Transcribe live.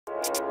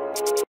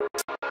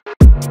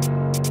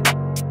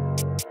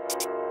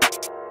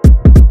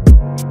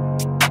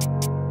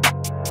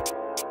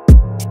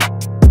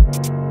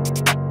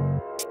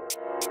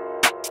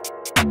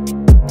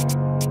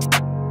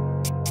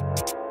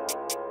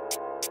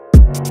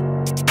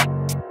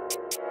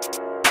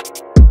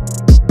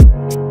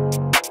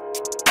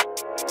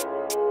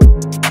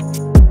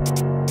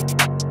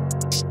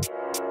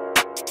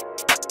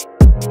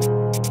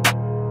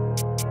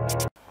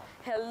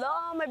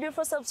Hello, my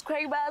beautiful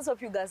subscribers.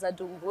 Hope you guys are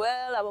doing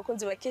well.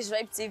 Abakunzi ba Kish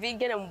Vibes TV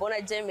ngene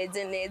mbona je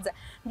meze neza.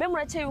 Mbe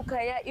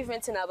muracyuka ya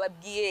event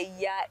nababwiye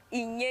ya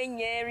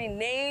Inyenyeri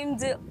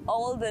named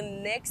all the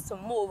next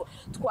move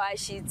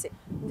twashitse.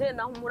 Nje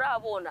naho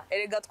murabona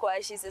erega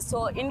twashitse.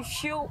 So in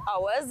few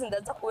hours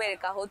ndaza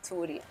kubereka aho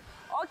turi.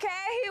 Okay,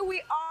 here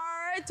we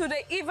are to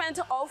the event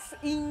of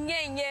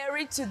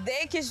Inyenyeri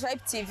today. Kish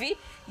Vibes TV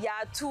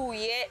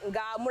yatuye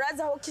nga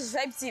muraza aho Kish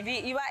Vibes TV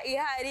iba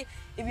ihari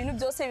ibintu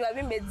byose biba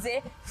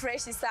bimeze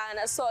fresh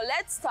sana. So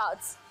let's start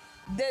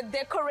the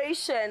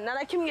decoration.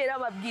 Nanakimwera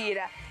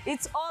babwira.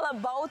 It's all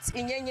about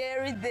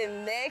Inyenyeri the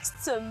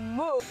next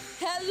move.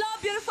 Hello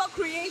beautiful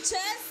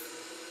creatures.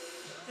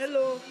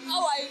 Hello.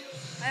 How are you?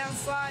 I am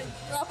fine.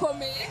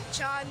 Rakomeye.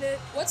 Chane.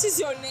 What is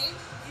your name?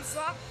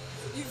 Iva.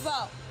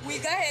 Iva.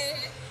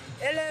 Wigahe.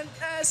 Ellen.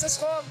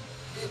 Sasrom.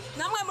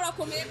 Namwe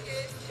murakomeye.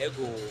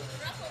 Ego.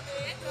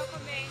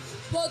 Rakomeye.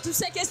 Bon, toutes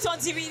ces questions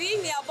zibiri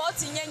ni about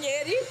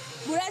Inyenyeri.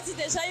 Murazi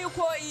deja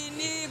yuko iyi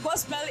ni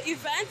gospel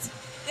event.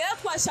 Rero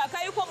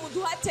twashaka yuko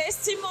muduha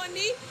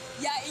testimony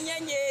ya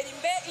Inyenyeri.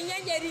 Mbe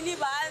Inyenyeri ni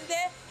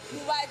bande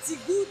mubazi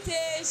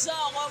gute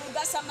genre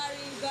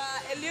mugasamaringa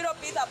a little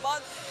bit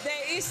about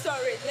the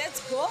history.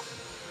 Let's go.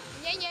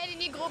 Inyenyeri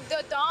ni groupe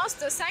de danse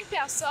de 5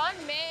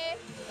 personnes, mais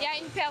il y a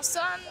une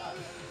personne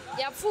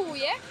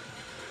yapfuye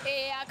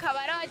et akaba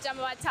araja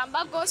mu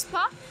batamba gospel.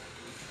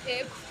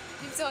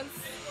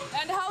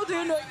 And how do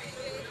you know?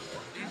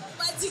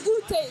 Mubazi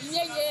gute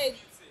Inyenyeri?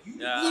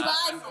 Ni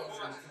bande?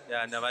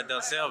 Ya na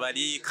danseurs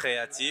bari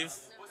créatifs.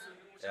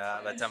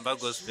 Ya batamba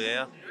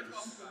gospel.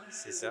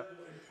 C'est ça.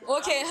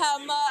 Okay,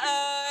 hama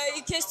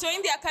question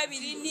indi ya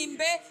kabiri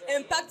nimbe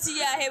impact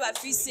yahe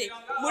bafise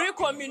muri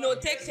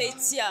communauté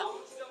chrétienne.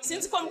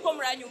 Sinzi ko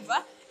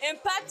muranyumva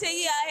impact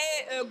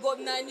yahe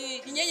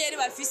gomnani Inyenyeri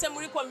bafise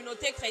muri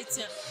communauté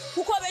chrétienne.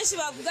 Kuko benshi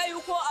bavuga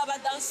yuko aba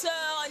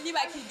danseurs ni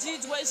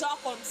bakijijwe genre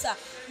comme ça.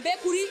 Mbe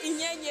kuri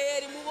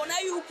Inyenyeri mubona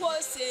yuko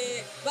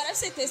c'est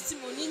barafise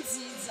testimony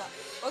nziza.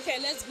 Okay,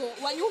 let's go.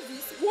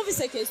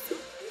 Wanyumvise question?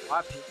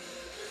 Wapi?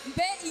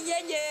 Mbe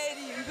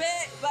Inyenyeri mbe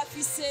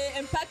bafise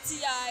impact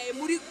yae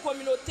muri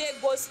communauté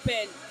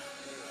gospel.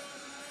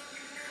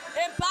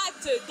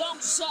 Impact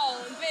donc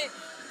genre mbe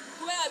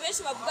kubera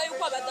benshi bavuga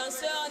yuko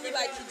abadanseurs ni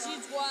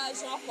bakijijwa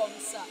genre comme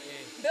ça.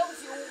 Mbe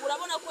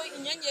urabona ko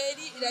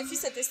Inyenyeri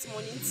irafise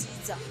testimony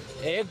nziza.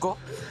 Ego.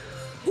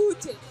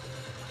 Gute?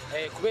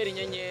 Kubera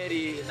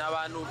Inyenyeri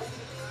n'abantu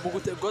mu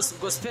gute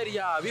gospel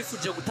ya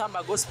bifuje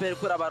gutamba gospel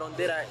kuri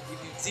abarondera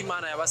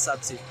iby'Imana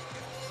yabasabye.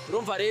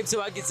 Urumva rero ibyo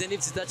bagize ni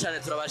byiza cyane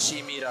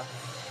turabashimira.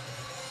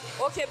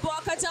 Okay, bo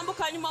akajambo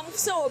kanyuma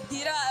mufise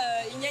wobwira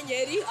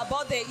Inyenyeri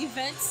about the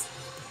events.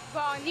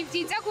 Bon, ni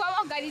byiza kuba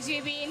bagarije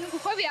ibintu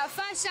kuko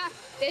birafasha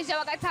deja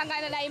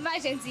bagatangana na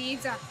image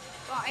nziza.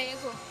 Bon,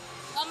 ego.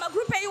 Ama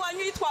group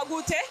yiwanyu yitwa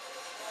gute?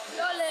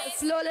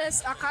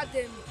 Flawless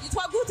Academy.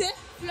 Yitwa gute?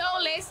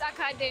 Flawless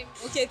Academy.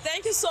 Okay,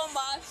 thank you so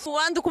much.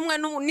 Wandi kumwe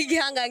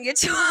n'igihangange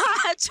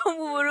cyo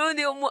mu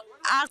Burundi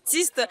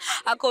artiste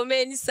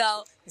akomeye ni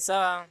sawa.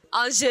 Sawa.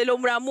 Angelo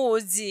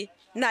muramuzi.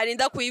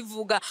 Narinda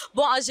kuivuga.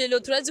 Bon Angelo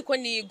turazi ko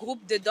ni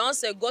groupe de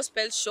danse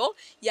gospel show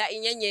ya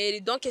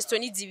Inyenyeri. Donc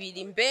question ni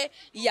zibiri mbe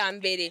ya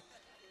mbere.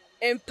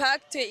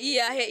 Impact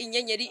yahe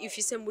Inyenyeri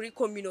ifise muri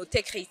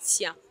communauté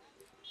chrétienne.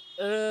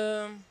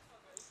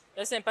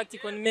 Ese impact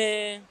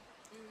ikomeye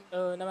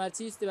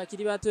n'abartiste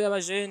bakiri bato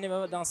y'abajene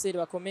b'abadanseri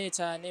bakomeye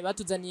cyane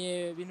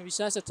batuzaniye ibintu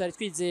bishasha twari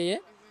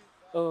twizeye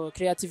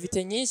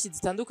creativity nyinshi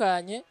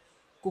zitandukanye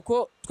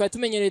kuko twari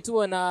tumenyereye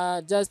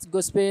tubona just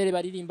gospel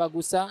baririmba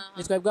gusa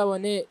nitwari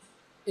bwabone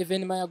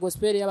evenement ya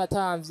gospel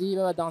y'abatamvyi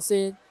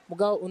b'abadanseri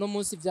mugabo uno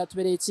munsi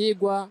vyatubereye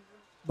ikigwa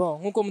bon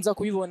nkuko muza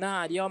kubibona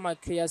hari ama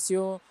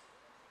creation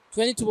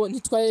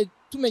twari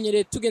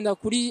tumenyereye tugenda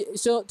kuri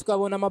sho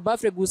tukabona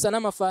amabafre gusa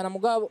n'amafana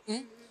mugabo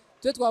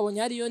twe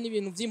twabonye hariyo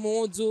n'ibintu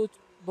vy'impuzu.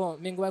 Bon,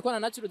 mengo bakora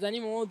nacuruza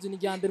n'impuzu ni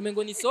ryambere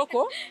mengo ni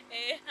soko.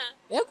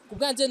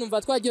 Kubwanje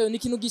numva twagiye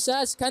n'ikintu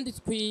gishasha kandi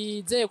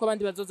twizeye ko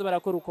abandi bazoza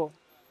barakora uko.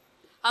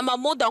 Ama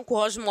mode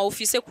encouragement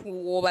ufise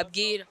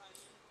kubabwira.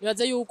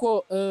 Bibaza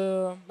yuko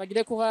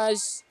bagire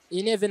courage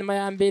iyi ni evenement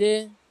ya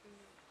mbere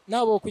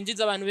nabo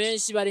kwinjiza abantu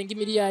benshi barenga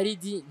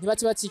miliyaridi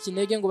ntibace bacika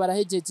intege ngo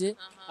barahejeje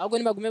ahubwo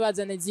nibagume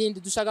bazana izindi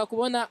dushaka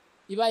kubona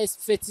ibaye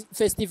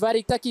festival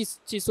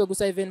itakiswe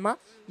gusa evenement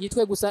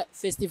yitwe gusa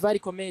festival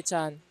ikomeye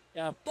cyane.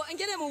 Yeah. Bo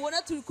ngene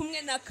mubona turi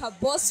kumwe na ka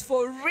boss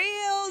for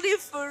real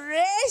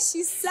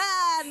fresh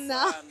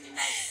sana.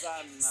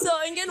 So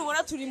ngene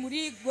mubona turi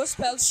muri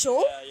gospel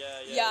show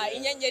ya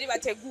Inyenyeri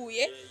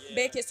bateguye.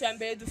 Mbe question ya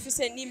mbere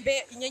dufise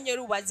nimbe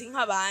Inyenyeri ubazi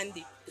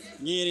nk'abandi.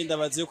 Inyenyeri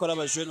ndabazi yuko ari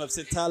abajene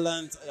bafite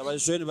talent,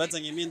 abajene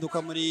bazanye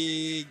impinduka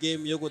muri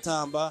game yo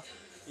gutamba.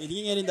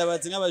 Inyenyeri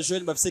ndabazi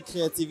nk'abajene bafite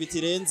creativity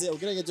irenze,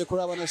 ugerageje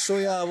kurabana show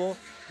yabo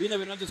bino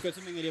bintu nabyo twe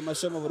tumenyereye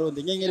amashow mu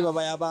Burundi. Inyenyeri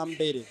babaye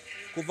abambere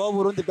kuva mu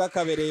Burundi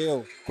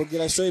bwakabereyeho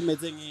kugira show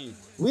imeze nk'iyi.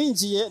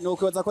 Winjiye no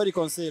kwibaza ko ari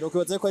concert,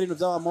 ukibaza ko ari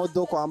ibintu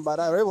by'amamodo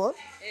kwambara, urabona?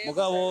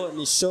 Mugabo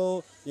ni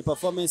show, ni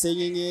performance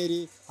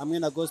y'inyenyeri hamwe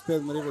na gospel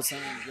muri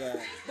rusange.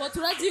 Bo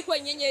turazi ko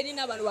inyenyeri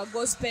n'abantu ba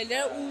gospel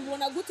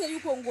ubona gute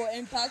yuko ngo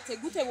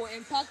gute bo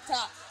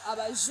impacta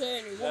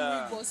abajene bo muri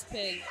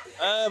gospel.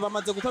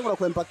 Bamaze gutangura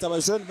ku impact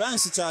abajene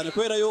benshi cyane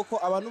kubera yuko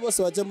abantu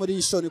bose baje muri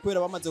iyi show ni kubera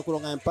bamaze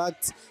kuronka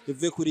impact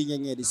ivuye kuri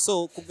inyenyeri.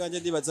 So kubganje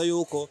ndibaza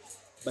yuko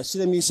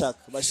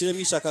bashiremo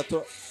ishaka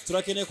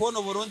turakeneye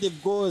kubona Burundi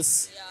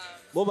bwose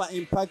boba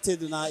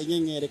impacted na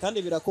inyenyeri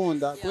kandi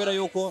birakunda kubera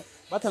yuko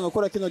batanga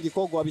gukora kino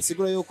gikorwa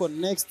bisigura yuko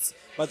next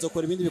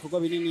bazokora ibindi bikorwa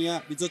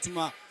bininiya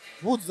bizotuma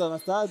buzuza na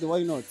stade.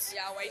 Why not?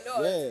 Yeah, why not?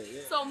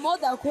 Yeah. So more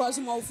than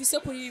encouragement ufise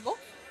kuri bo.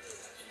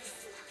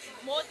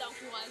 More than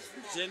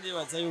encouragement. Je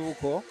ndibaza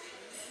yuko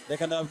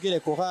reka ndababwire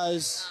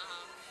courage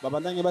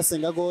babandanye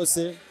basenga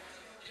gose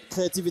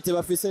creativity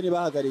bafise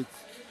nibahagarika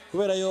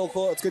kubera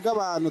yuko twega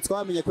abantu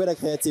twamenye kubera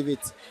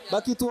creativity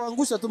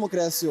bakituangusha tu mu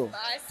creation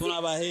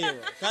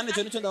tunabahewa kandi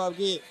cyo nico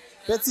ndababwiye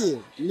Peti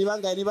ni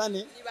bangaye ni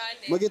bane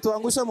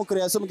mugituangusha mu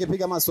creation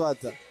mugipiga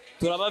maswata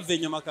turabave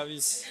nyuma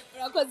kabisa.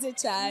 Urakoze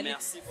cyane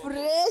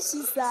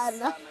fresh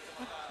sana.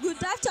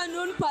 Good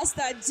afternoon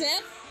Pastor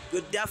Jeff.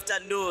 Good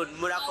afternoon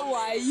Murakoze. How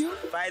are you?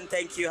 Fine,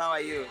 thank you. How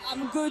are you?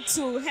 I'm good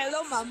too.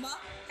 Hello mama.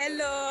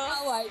 Hello.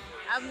 How are you?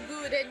 I'm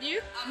good, and you?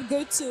 I'm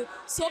good too.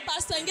 So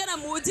Pastor ngena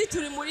muzi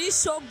turi muri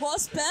show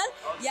gospel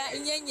ya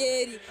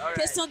inyenyeri.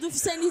 Question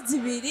dufise ni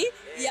zibiri.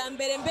 Ya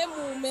mbere mbe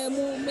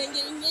mu menye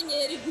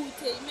inyenyeri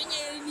gute?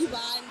 Inyenyeri ni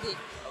bande?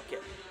 Okay.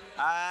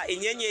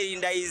 Inyenyeri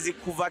ndayizi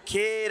kuva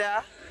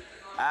kera.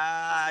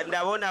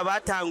 Ndabona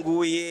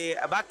batanguye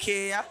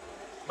bakeya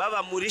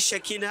baba muri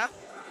Shekina.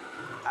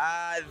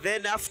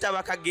 Then after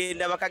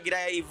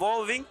bakagira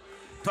evolving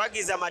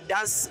twagize ama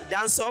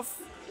dance off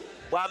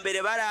wa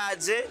mbere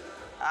baraje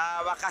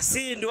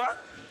bakasindwa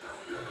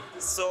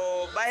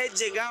so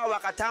baheje ngaho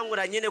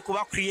bakatangura nyene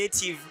kuba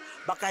creative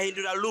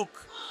bakahindura look.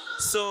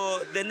 So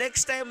the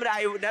next time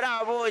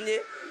narabonye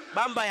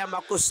bambaye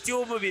ama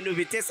costume bintu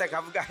bitesa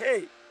kavuga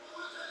hey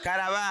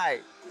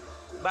karabaye,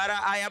 but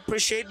I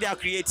appreciate their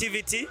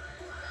creativity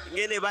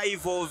ngene ba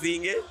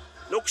evolving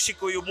no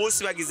kushika uyu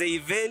munsi bagize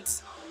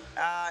event.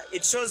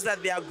 It shows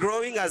that they are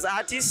growing as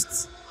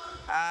artists.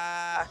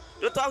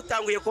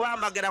 Twatanguye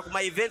kubahamagara ku ma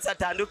events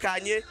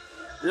atandukanye.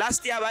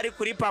 Last year bari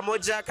kuri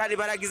pamoja kandi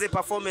baragize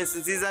performance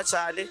nziza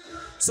cyane.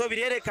 So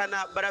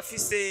birerekana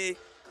barafise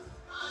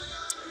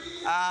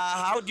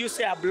how do you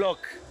say a block?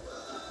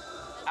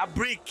 A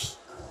brick.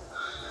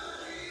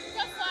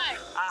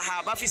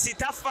 Bafise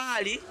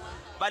itafari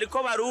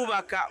bariko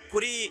barubaka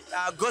kuri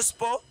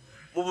gospel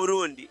mu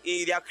Burundi.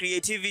 Their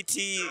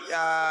creativity,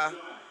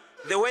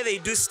 the way they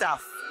do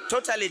stuff,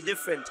 totally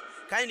different.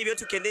 Kandi nibyo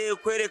tukeneye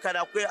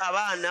kwerekana kwe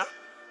abana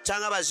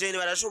cyangwa abajene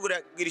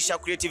barashoboragirisha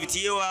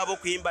creativity yabo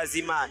kuhimbaza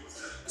Imana.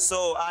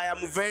 So I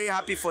am very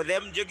happy for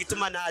them. Byo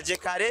gituma naje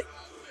kare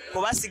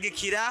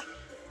kubasigikira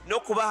no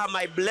kubaha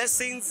my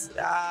blessings.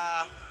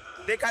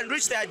 They can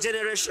reach their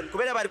generation.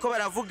 Kubera bariko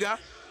baravuga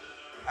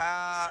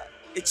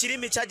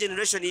ikirimi cha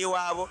generation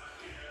yabo.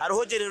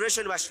 Ariho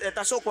generation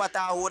batashoka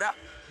kwatahura,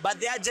 but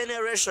their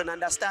generation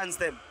understands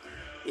them.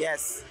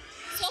 Yes.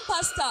 So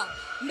Pastor,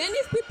 many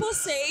people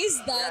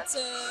says that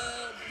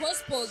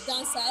gospel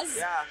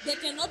dancers they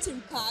cannot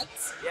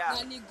impact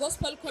the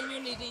gospel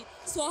community.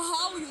 So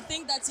how you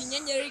think that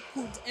Inyenyeri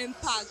could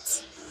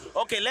impact?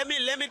 Okay, let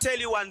me tell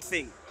you one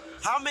thing.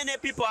 How many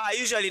people are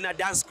usually in a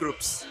dance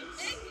groups?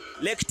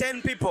 Like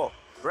 10 people,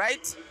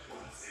 right?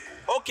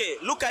 Okay,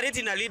 look at it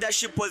in a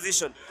leadership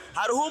position.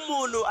 Hariho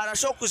umuntu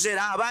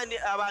arashokuzera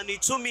abantu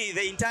 10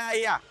 the entire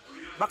year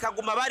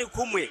bakaguma bari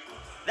kumwe.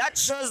 That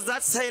shows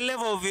that's high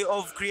level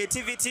of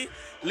creativity,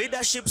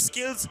 leadership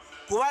skills.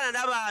 Kubana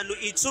n'abantu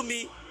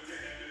 10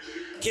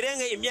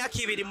 kirenge imyaka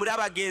 2 muri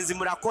abagenzi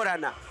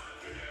murakorana.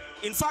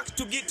 In fact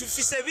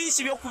tufise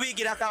bishi byo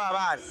kubigira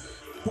kababana.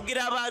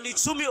 Kugira abantu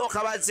 10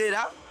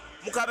 okabazera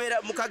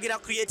mukagira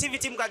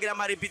creativity, mukagira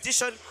ma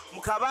repetition,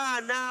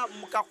 mukabana,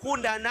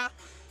 mukakundana.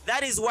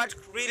 That is what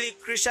really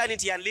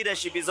Christianity and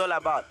leadership is all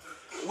about.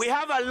 We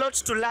have a lot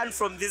to learn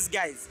from these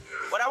guys.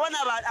 What I want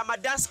about I'm a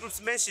dance groups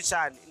menshi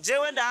cyane. Je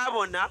wenda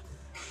habona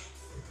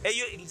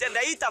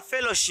ndaita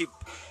fellowship.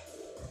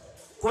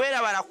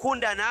 Kubera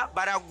barakundana,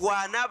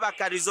 baragwana,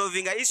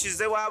 bakaresolvinga issues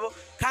zewabo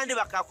kandi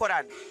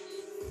bakakorana.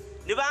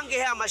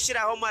 Nibangehe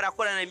amashiraho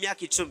marakorana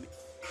imyaka 10.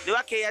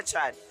 Nibakeya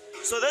cyane.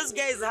 So those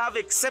guys have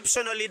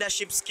exceptional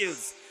leadership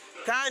skills.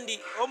 Kandi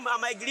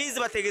amagirizi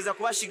bategeza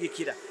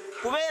kubashigikira.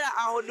 Kubera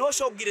aho niho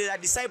shobwirira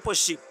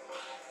discipleship.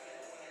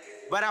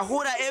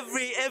 Barahura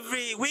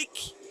every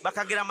week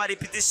bakagira ma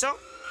repetition.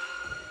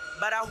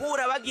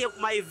 Barahura bagiye ku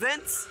ma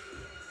events,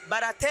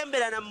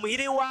 baratemberana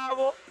muhiri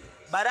wabo,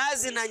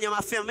 barazinanya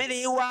ma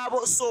family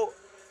wabo. So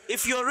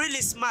if you're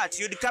really smart,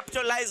 you'd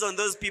capitalize on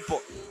those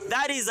people.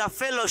 That is a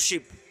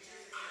fellowship.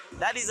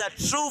 That is a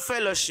true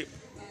fellowship.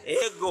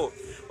 Ego.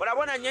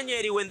 Urabona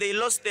Inyenyeri when they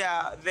lost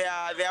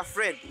their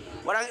friend.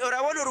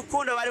 Urabona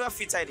urukundo bari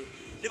bafitanye.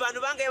 Ni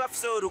bantu bangaye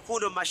bafise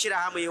urukundo mashira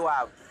hamwe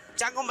iwabo.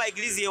 Cyangwa mu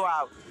iglesia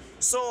iwabo.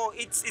 So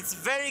it's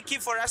very key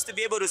for us to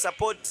be able to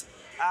support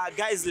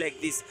guys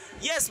like this.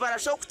 Yes,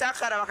 barashobora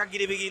kutakara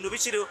bakagira ibintu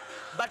biciro,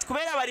 but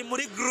kubera bari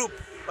muri group,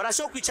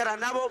 barashobora kwicara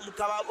nabo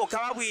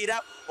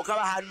ukababwira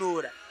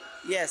ukabahanura.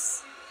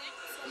 Yes.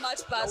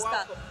 Much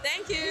Pastor.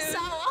 Thank you.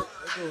 Sawa.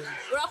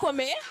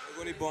 Urakomeye?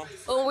 Uri bon.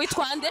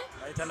 Witwa nde?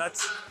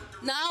 Itanati.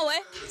 Nawe?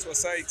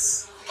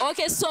 𝒓𝒊𝒈𝒉𝒕.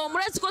 Okay, so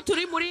murazi ko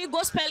turi muri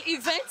gospel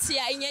event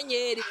ya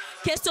Inyenyeri.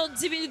 Question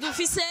zibiri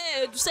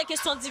dufise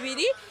question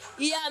zibiri.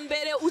 Iya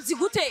mbere uzi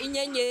gute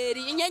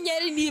Inyenyeri?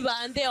 Inyenyeri ni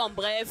bande en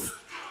bref.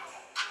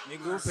 Ni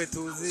groupe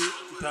tuzi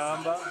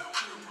itamba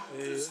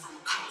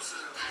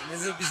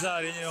imeze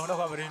bizarre nyine ukunda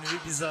kwambara ibintu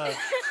bizarre.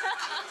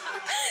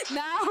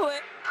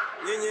 Nawe?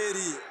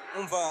 Inyenyeri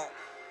umva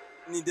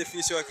ni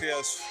definition ya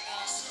creation.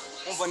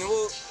 Umva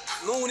nibo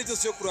n'ubu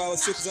nitose kuraba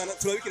cyo kuzana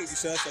turabikina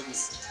gishasha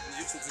gusa.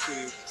 Nje tuzi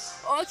kuri.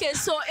 Okay,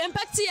 so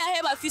impact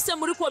yahe bafise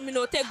muri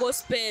communauté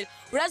gospel.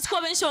 Urazi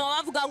ko benshi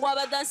bavuga ngo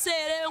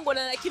abadansere ngo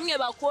na kimwe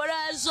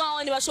bakora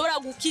Jean ni bashobora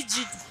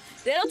gukijita.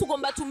 Rero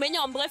tugomba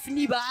tumenya en bref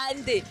ni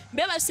bande.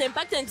 Mbe bafise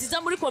impact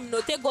nziza muri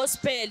communauté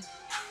gospel.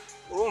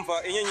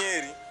 Urumva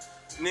Inyenyeri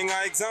ni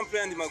nka example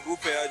yandi ma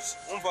groupe yaje.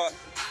 Umva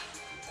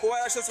kuba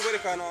yashatse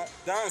kwerekana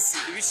dance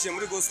ibishiye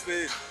muri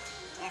gospel.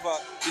 Umva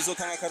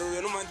bizotanga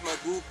karorero no mandi ma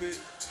groupe.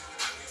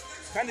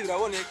 Kandi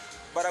biraboneka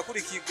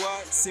barakurikirwa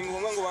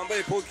singombwa ngo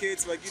bambaye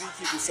pockets bagira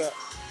iki gusa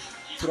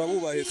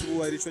turabubahe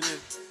tububahira ico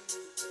nyene.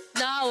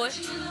 Nawe?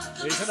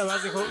 Ese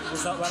nabazi ko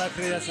gusa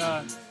barakreya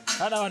cyane.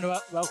 Kandi abantu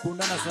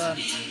bakundana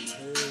cyane.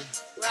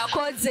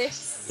 Urakoze.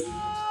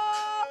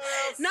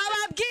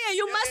 Nababwiye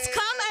you must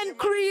come and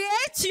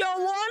create your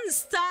own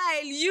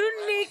style,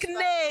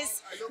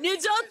 uniqueness.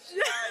 Nijo.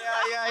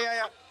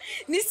 Yeah.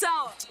 Ni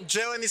sawa.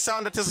 Jewe ni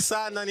sawa ndateza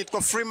sana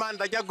nitwa Freeman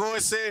ndajya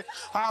gose.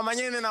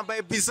 Manyene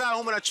nambaye bizarre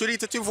ho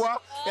muracurite tu vois.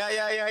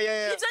 Yeah. Ivyo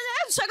nyene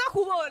dushaka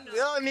kubona.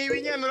 Yo ni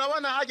ibinyene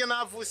urabona haje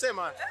navuse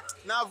man.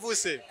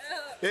 Navuse.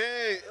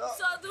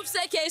 So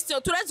dufise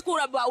question turazi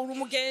kuraba uri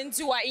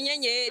umugenzi wa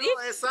Inyenyeri.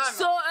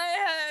 So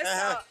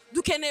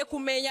dukeneye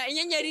kumenya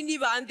Inyenyeri ni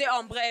bande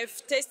en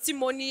bref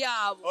testimony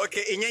yabo.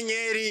 Okay,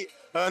 Inyenyeri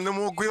ni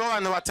umugwi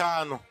w'abantu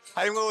batanu.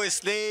 Harimo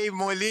Wesley,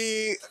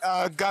 Molly,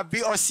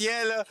 Gabi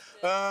Osiel,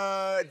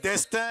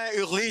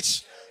 Destin,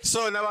 Urlich.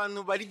 So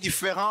n'abantu bari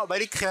different,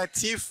 bari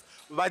creatif,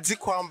 bazi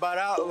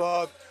kwambara,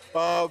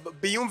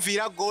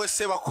 biyumvira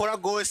gose, bakora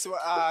gose,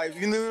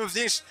 ibintu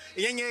byinshi.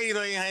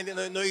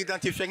 Inyenyeri no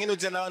identifier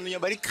nk'intu n'abantu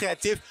bari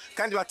creatif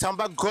kandi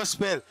batamba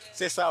gospel.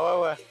 C'est ça,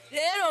 ouais.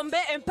 Rero mbe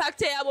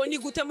impact yabo ni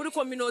gute muri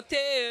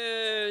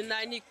communauté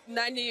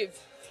nani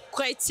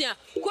chrétien.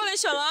 Kuko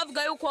benshi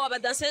bavuga yuko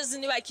abadansezi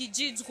ni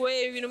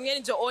bakijijwe ibintu mwe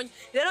nje onye.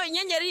 Rero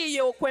Inyenyeri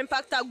yo ko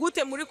impacta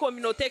gute muri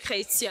communauté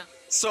chrétien.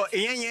 So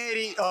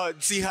Inyenyeri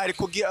zihari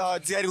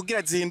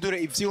kugira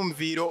zihindure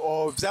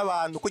ivyumviro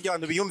by'abantu kugira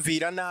abantu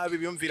biyumvira nabi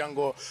biyumvira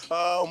ngo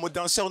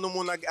umudanseur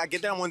n'umuntu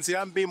agendera mu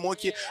nzira mbi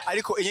muki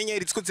ariko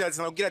Inyenyeri ziko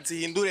zirazana kugira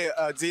zihindure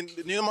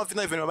niyo mpamvu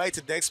no event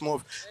bayite Dex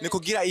Move ni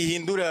kugira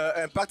ihindure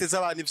impact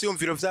z'abantu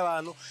ivyumviro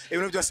by'abantu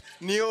ibintu byose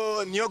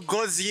niyo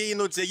gozi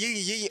y'inoze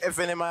yi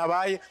evenement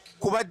yabaye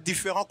kuba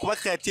different kuba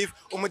creative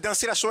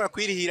umudanseur ashobora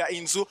kwirihira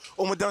inzu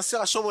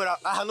umudanseur ashobora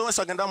ahantu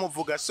hose agenda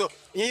bamuvuga so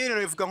Inyenyeri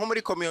bivuga nko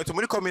muri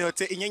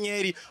communauté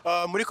Inyenyeri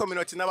muri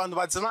communauté n'abantu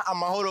bazana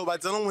amahoro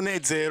bazana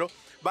umunezero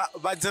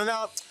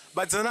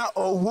bazana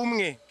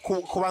ubumwe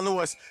ku bantu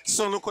bose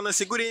so nuko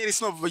nasigura Inyenyeri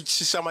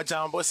sinovugisha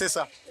amajambo c'est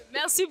ça.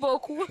 Merci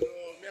beaucoup.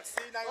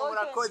 Merci nawe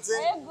murakoze.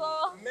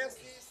 Merci.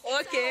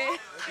 Okay.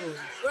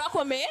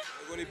 Urakomeye?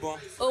 Uri bon.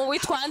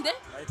 Witwa nde?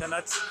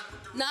 Itanati.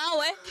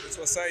 Nawe?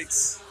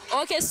 𝒓𝒊𝒈𝒕.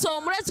 Okay,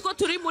 so murazi ko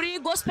turi muri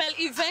gospel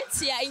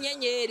event ya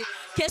Inyenyeri.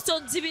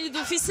 Question zibiri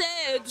dufise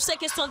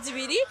question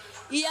zibiri.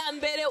 Iya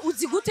mbere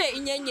uzi gute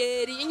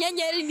Inyenyeri?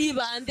 Inyenyeri ni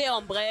bande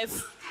en bref.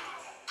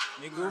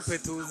 Ni groupe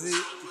tuzi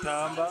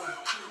itamba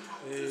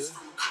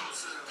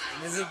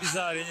imeze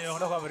bizarre nyine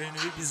ukunda kwambara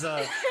ibintu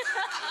bizarre.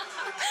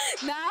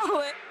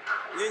 Nawe?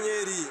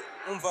 Inyenyeri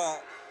umva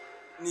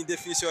ni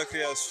definition ya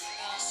creation.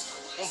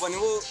 Umva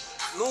nibo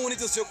n'ubu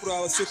nitose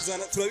kuraba cyo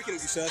kuzana turabikina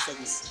gishasha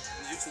gusa.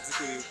 Nje tuzi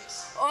kuri.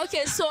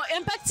 Okay, so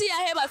impact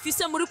yahe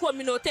bafise muri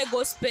communauté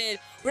gospel.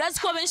 Urazi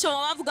ko benshi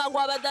bavuga ngo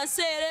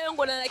abadansere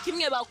ngo na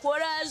kimwe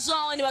bakora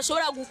Jean ni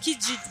bashobora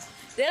gukijita.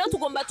 Rero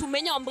tugomba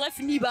tumenya en bref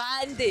ni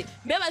bande.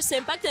 Mbe bafise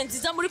impact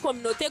nziza muri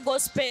communauté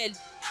gospel.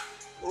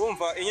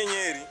 Urumva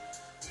Inyenyeri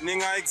ni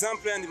nka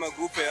example yandi ma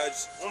groupe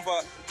yaje.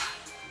 Umva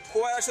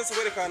kuba yashatse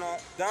kwerekana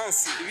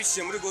dance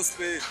ibishiye muri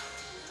gospel.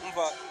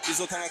 Umva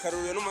bizotanga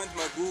karorero no mandi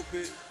ma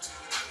groupe.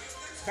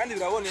 Kandi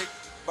biraboneka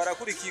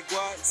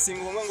barakurikirwa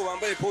singombwa ngo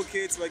bambaye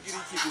pockets bagira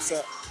iki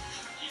gusa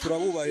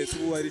turabubahe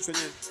tububahira ico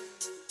nyene.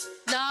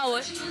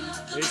 Nawe?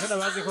 Ese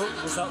nabazi ko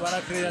gusa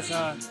barakreya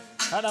cyane.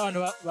 Kandi abantu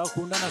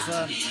bakundana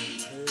cyane.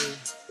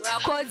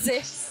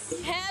 Urakoze.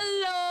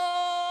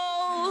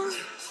 Hello.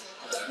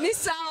 Ni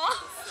sawa?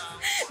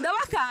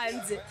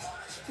 Ndabakanze.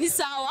 Ni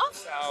sawa?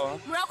 Sawa.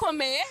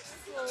 Murakomeye?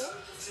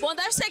 Bon,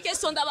 ndafise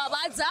question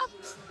ndababaza.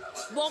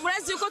 Bon,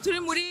 murazi yuko turi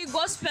muri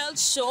gospel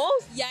show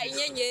ya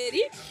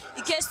Inyenyeri.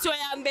 Question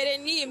ya mbere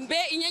ni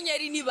mbe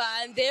Inyenyeri ni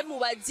bande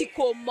mubazi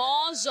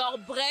comment genre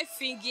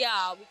bref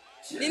yabo.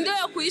 Ninde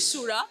yo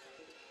kwishura?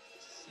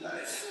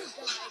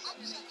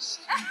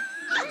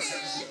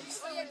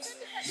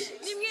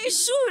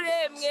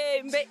 Nimwishure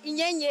mbe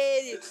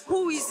Inyenyeri.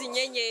 Who is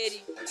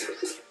Inyenyeri?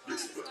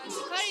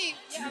 Kari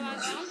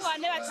abantu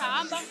bane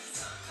batamba.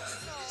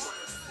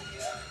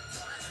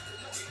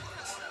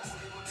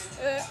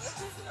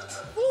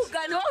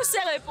 Vuga no se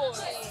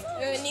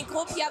répondre. Ni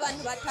groupe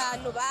y'abantu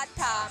batanu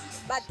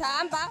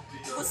batamba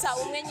gusa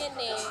umwe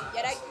nyene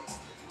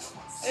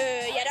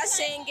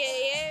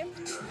yarashengeye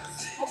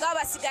mugabo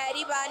basigaye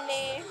ari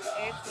bane.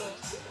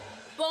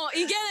 Bon,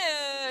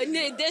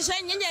 ingene déjà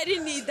Inyenyeri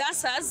ni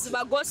dancers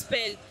ba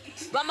gospel.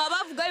 Bama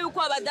bavuga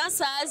yuko aba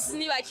dancers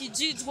ni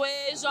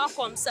bakijijwe genre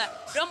comme ça.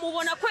 Rero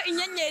mubona ko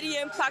Inyenyeri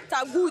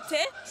impacta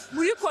gute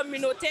muri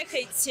communauté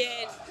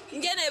chrétienne.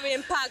 Ingene be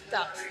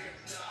impacta.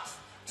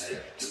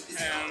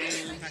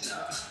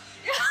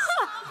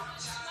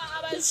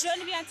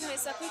 Abajene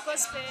biyanteresa kuri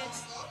gospel.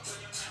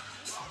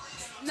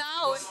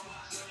 Nawe?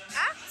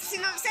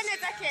 Sinovise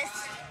neza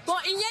kesi.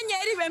 Bon,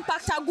 Inyenyeri be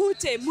impacta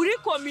gute muri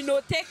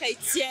communauté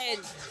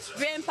chrétienne.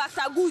 Be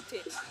impacta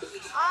gute?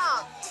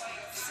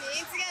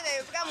 Sinzi ngene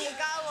bivuga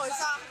mugabo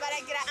genre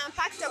baragira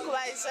impact ku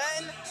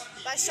bajene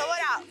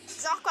bashobora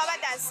genre kwa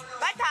badanse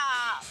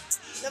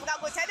novuga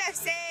ngo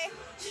tadafise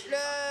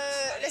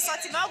le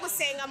sentiment wo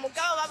gusenga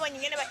mugabo babonye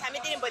ingene batamba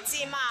indirimbo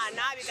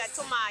z'Imana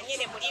bigatuma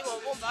nyene muri bo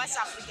bumva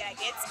bashaka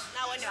kugerageza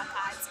nabone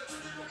bakaza.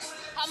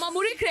 Ama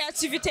muri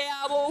creativité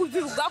yabo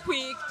ubivuga ku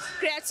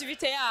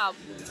creativité yabo.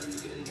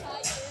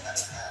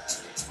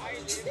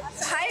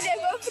 High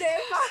level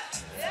vraiment.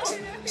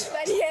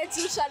 Bari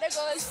hejuru cyane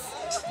gose.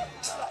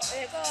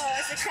 Ego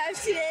c'est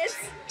calculé.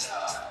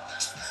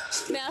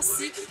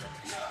 Merci.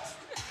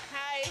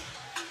 Hi.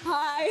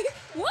 Hi.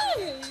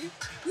 Oui.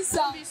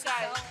 Sawa.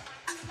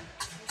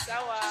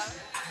 Sawa.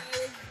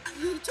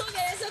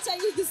 Icyongereza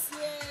cyangwa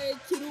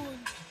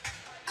Kirundi?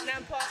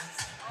 N'importe.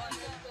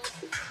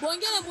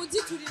 Bongere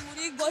muzi turi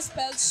muri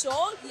gospel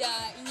show ya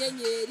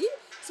Inyenyeri.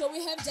 So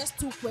we have just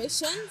two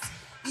questions.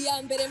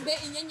 Iya mbere mbe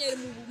Inyenyeri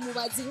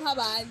mubazi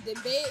nk'abande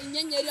mbe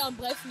Inyenyeri en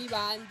bref ni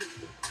bande?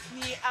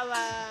 Ni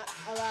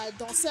aba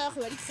danseurs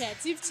bari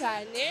creative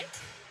cyane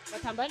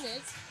batamba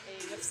neza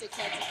bafite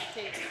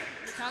creativité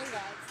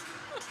bitangaza.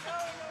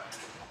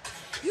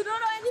 You don't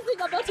know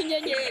anything about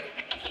Inyenyeri?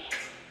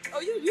 Oh,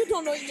 you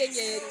don't know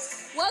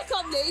Inyenyeri.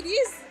 Welcome,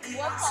 ladies.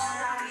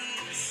 Welcome.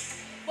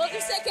 Bon,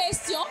 toutes ces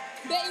questions,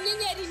 mbe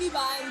Inyenyeri ni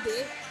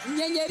bande?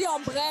 Inyenyeri en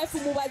bref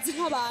mubazi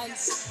nk'abande?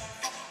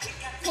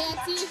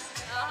 Créatif.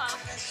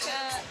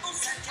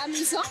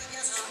 Amusant.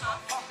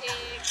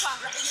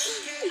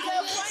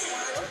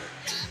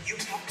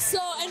 So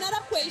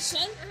another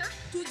question.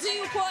 Tuzi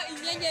yuko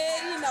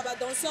Inyenyeri n'aba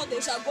danseurs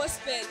déjà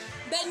gospel.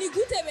 Ben ni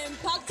gute be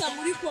impact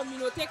muri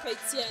communauté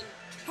chrétienne.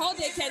 How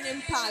they can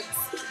impact?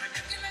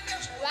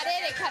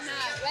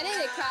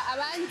 Barereka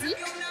abandi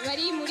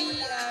bari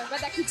muri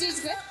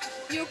badakijijwe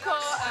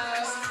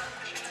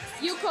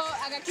yuko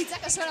agakiza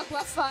gashobora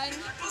kuba fun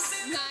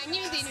nta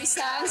n'ibindi bintu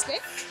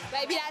bisanzwe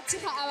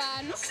biratira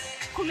abantu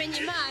kumenya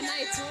Imana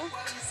etu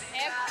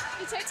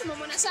icyo gituma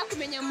umuntu ashaka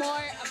kumenya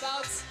more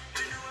about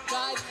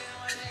God.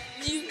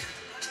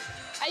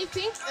 I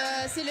think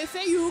c'est le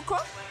fait yuko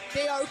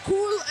they are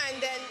cool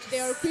and then they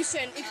are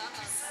Christian.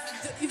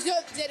 Ivyo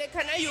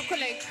byerekana yuko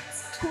like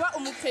kuba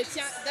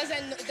umukristian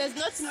does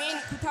not mean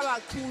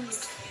kutaba cool.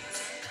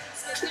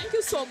 Thank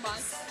you so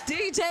much.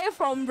 DJ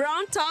from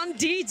Browntown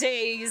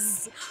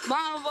DJs.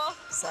 Mambo.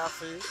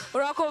 Safi.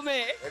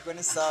 Urakomeye? Ego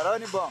ni sawa,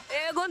 ni bon.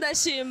 Ego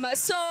ndashima.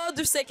 So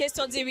dufise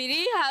question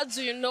zibiri. How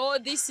do you know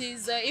this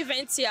is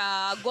event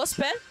ya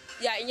gospel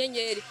ya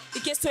Inyenyeri?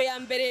 Question ya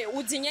mbere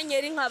uzi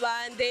Inyenyeri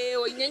nk'abande,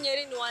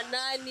 Inyenyeri ni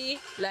wanani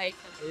like?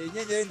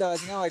 Inyenyeri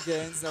ndabazi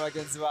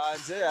nk'abagenzi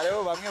banje,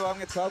 aribo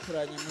bamwe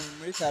twakuranye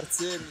muri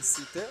quartier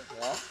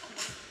𝒔𝒑𝒚𝒄.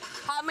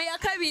 Hama ya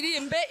kabiri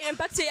mbe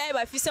impact yayo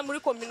bafise muri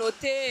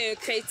communauté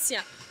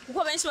chrétien.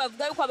 Kuko benshi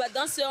bavuga yuko aba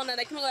danseurs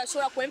na kimwe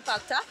bashobora ku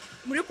impacta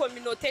muri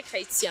communauté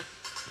chrétien.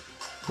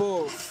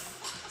 Bo,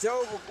 je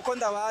uko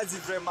ndabazi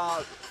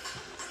vraiment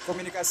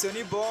communication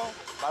ni bon,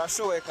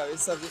 barashoboye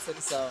kabisa byose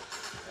ni sawa.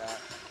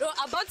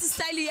 About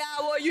style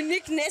yawo,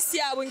 uniqueness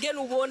yawo ngene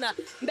ubona.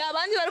 Mbe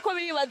abandi bariko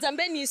bibaza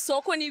mbe ni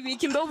isoko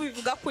nibiki mbe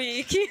ubivuga ku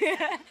iki?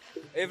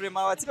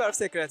 Vraiment bati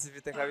barafite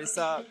creativity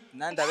kabisa,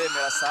 nanda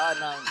bemera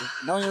sana.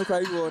 Nawe yuko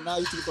ayibona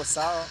yuko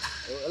sawa.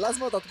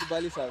 Lazima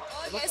utakubalisha.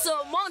 Okay,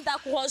 so mon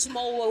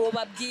d'encouragement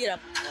wobabwira.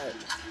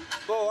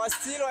 Bo,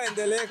 still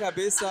waendelee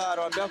kabisa,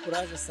 anawaambia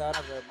courage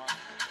sana vraiment.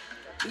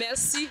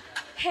 Merci.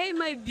 Hey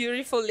my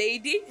beautiful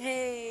lady.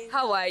 Hey.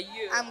 How are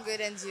you? I'm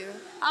good and you?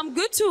 I'm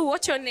good too.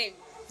 What's your name?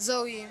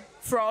 Zoe.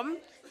 From?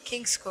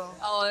 King's School.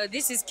 Oh,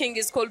 this is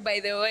King's School, by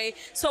the way.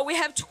 So we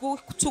have two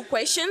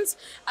questions.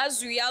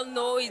 As we all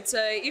know, it's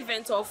an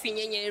event of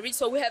Inyenyeri,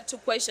 so we have two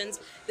questions.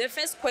 The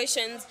first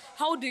question,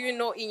 how do you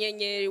know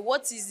Inyenyeri?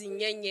 What is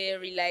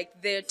Inyenyeri?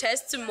 Like their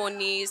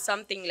testimony,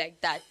 something like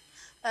that.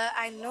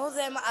 I know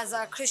them as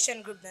our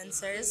Christian group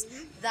dancers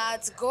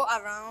that go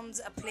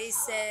around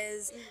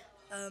places,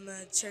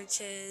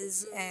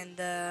 churches, and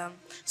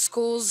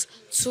schools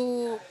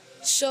to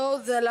show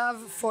the love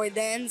for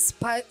dance,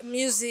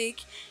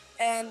 music,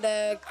 and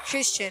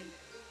Christian.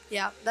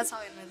 Yeah, that's how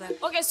I know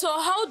that. Okay, so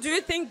how do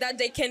you think that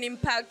they can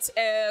impact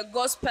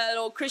gospel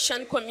or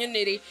Christian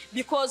community?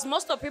 Because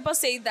most of people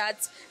say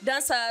that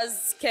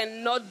dancers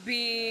cannot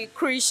be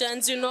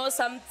Christians, you know,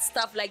 some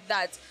stuff like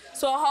that.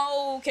 So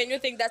how can you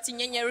think that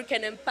Inyenyeri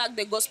can impact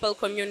the gospel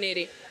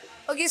community?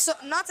 Okay, so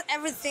not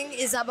everything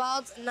is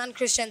about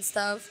non-Christian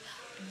stuff.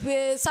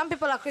 Some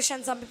people are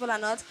Christian, some people are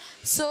not.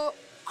 So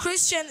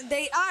Christian,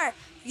 they are.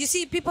 You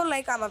see, people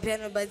like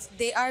Amapiano, but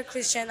they are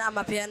Christian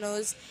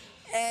Amapianos,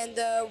 and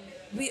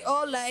we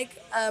all like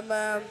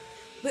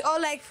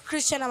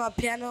Christian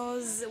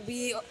Amapianos.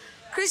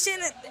 Christian,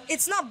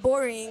 it's not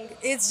boring.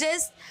 It's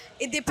just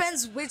it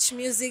depends which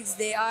musics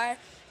they are,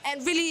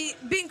 and really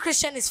being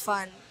Christian is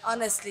fun.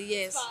 Honestly,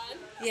 yes. Fun.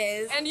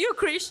 Yes. And you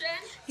Christian?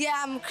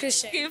 Yeah, I'm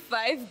Christian. Give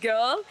 5,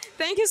 girl.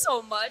 Thank you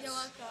so much. You're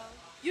welcome.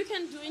 You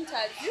can do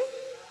interview.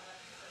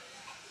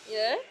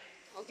 Yeah.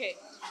 Okay.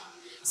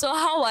 So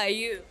how are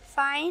you?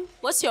 Fine.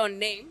 What's your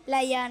name?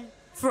 Lion.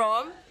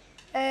 From?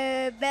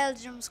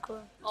 Belgium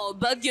school. Oh,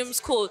 Belgium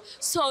school.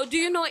 So do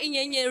you know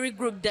Inyenyeri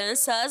group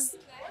dancers?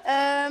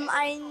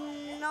 I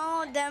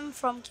know them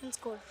from King's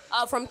School.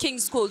 From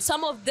King's School.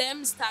 Some of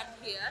them start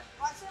here.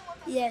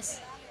 Yes.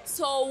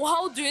 So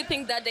how do you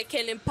think that they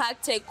can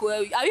impact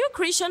are you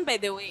Christian, by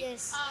the way?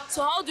 Yes.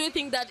 So how do you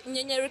think that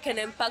Inyenyeri can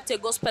impact a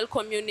gospel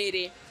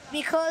community?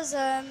 Because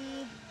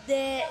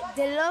they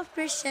love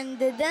Christian,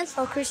 they dance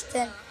for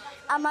Christian.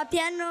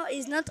 Amapiano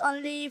is not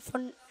only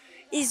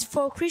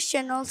for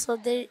Christian also.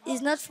 There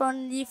is not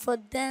only for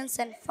dance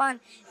and fun.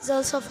 It's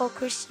also for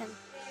Christian,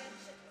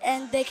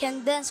 and they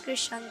can dance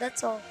Christian.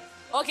 That's all.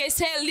 Okay,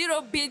 say a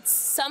little bit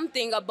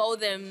something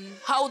about them.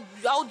 How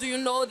do you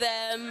know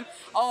them,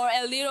 or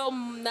a little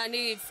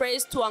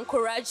phrase to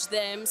encourage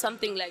them,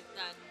 something like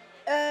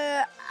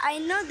that. I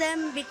know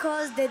them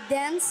because they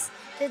dance.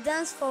 They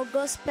dance for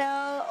gospel,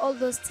 all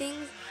those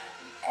things,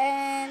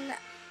 and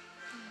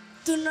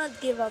do not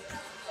give up.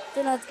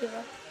 Do not give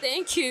up.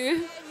 Thank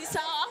you.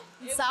 Sawa?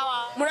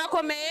 Sawa.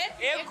 Murakomeye?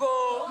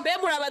 Ego. Mbe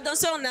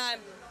murabadanseur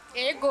nami?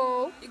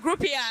 Ego.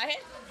 Groupe yahe?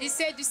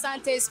 Lycée du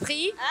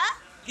Saint-Esprit. Hein?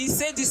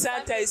 Lycée du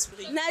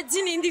Saint-Esprit.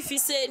 Nadine indi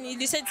fise ni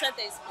lycée du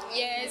Saint-Esprit.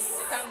 Yes.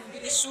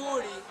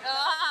 Ishuri.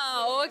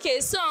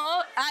 Okay. So,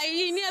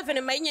 iyi ni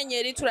evenement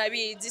y'Inyenyeri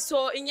turabizi.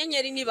 So,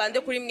 Inyenyeri ni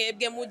bande kuri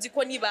mwebwe muzi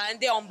ko ni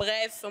bande en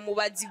bref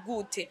mubazi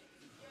gute?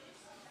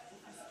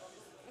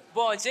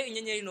 Bon, je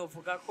Inyenyeri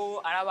novuga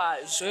ko ari aba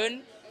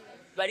jeune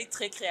bari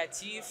très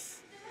créatif.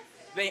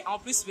 Ben en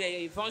plus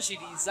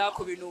évangéliser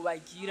ku bintu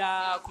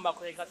bagira ku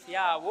makoreographie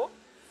yabo.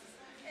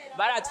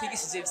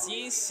 Baratwigishije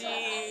byinshi,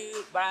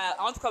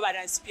 en tout cas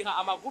baranspira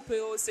amagroupe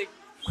yose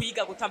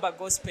kwiga gutamba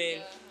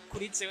gospel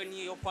kuri jewe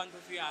niyo point de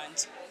vue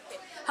yanje.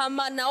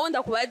 Hama nawo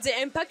ndakubaze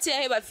impact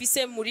yahe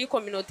bafise muri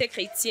communauté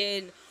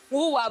chrétienne.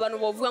 Ubu abantu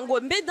bavuga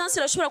ngo mbe danse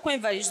irashobora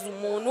kwemvariza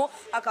umuntu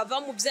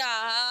akava mu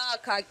byaha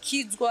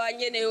akakizwa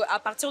nyene à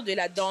partir de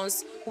la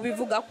danse.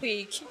 Ubivuga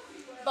kwiki?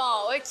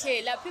 Bon,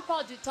 ok, la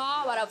plupart du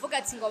temps, baravuga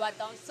ati ngo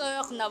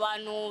badanseur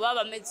n'abantu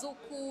babameze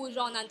uku,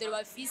 genre nandero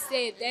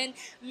bafise Eden,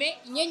 mais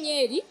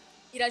Inyenyeri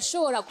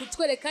irashobora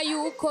kutwereka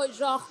yuko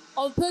genre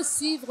on peut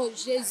suivre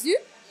Jésus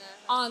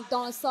en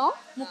dansant,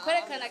 mu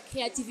kwerekana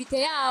créativité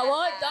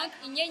yabo. Donc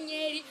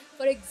Inyenyeri,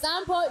 for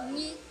example,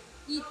 ni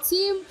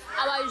team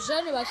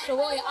abajene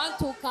bashoboye en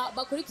tout cas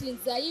bakurikira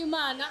inzira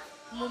y'Imana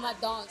mu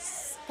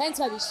madanse kandi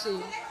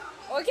babishima.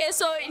 Okay,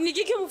 so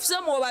nigiki mufise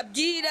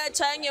mwobabwira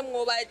canke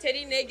mwobatera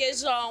intege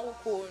genre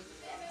ukuntu?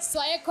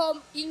 Soyez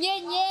comme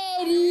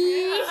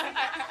Inyenyeri.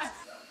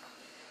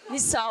 Ni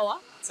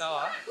sawa?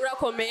 Sawa.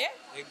 Urakomeye?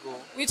 Ego.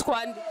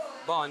 Witwa nde?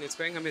 Bon,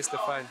 nitwa Nka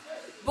Stefan.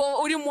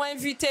 Bo uri mu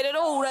invité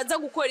rero uraza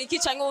gukora iki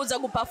canke uza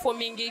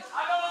guperforming iki?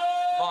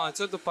 Bon,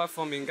 cyo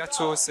performinga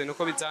cyose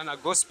nuko bijana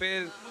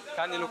gospel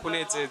kandi no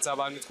kunezeza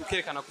abantu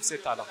twikerekana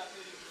kusetala.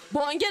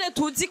 Bongere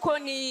tuzi ko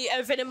ni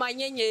evenement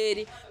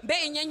Inyenyeri. Mbe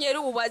Inyenyeri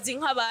ubazi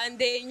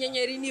nk'abande,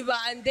 Inyenyeri ni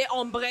bande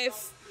en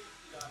bref?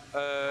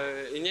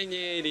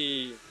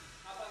 Inyenyeri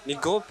ni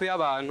groupe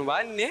y'abantu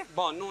bane,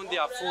 bon nundi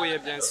yapfuye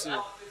bien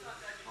sûr.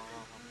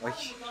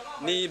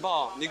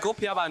 Ni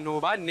groupe y'abantu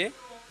bane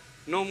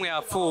n'umwe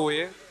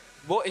yapfuye,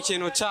 bo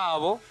ikintu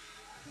cyabo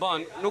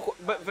bon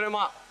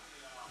vraiment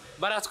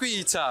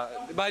baratwica,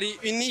 bari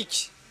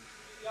unique.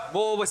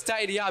 Bo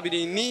style yabo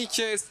iri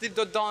unique, style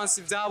de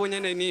danse byabo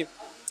nyene ni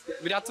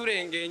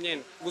biraturengeye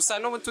nyene. Gusa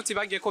no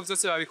tutibagiye ko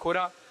byose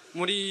babikora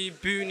muri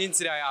bu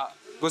n'inzira ya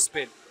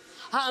gospel.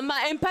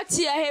 Hama impact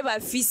yahe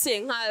bafise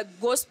nka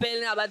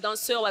gospel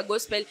abadanseur ba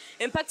gospel,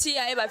 impact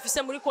yahe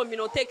bafise muri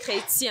communauté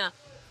chrétien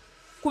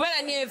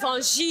kubera ni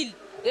évangile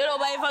rero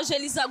ba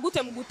evangeliza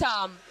gute mu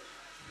gutamba?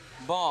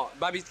 Bon,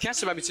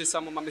 kenshi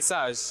babicisha mu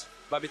message.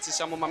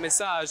 Babicisha mu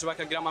message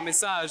bakagira ama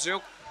message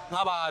yo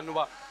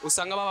nk'abantu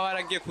usanga baba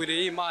baragiye kure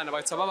y'Imana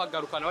baca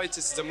babagarukana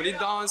bayicishije muri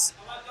dance.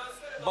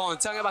 Bon,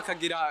 cyangwa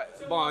bakagira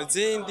bon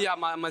zindi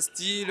ama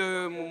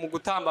style mu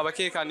gutamba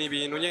bakekana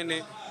ibintu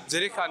nyene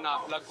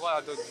byerekana la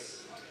gloire de Dieu.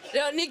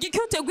 Rero ni igiki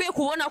uteguye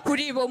kubona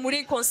kuri bo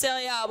muri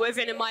concert yabo,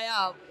 evenement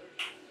yabo?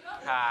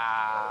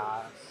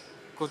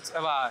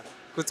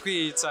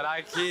 Kutwica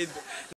like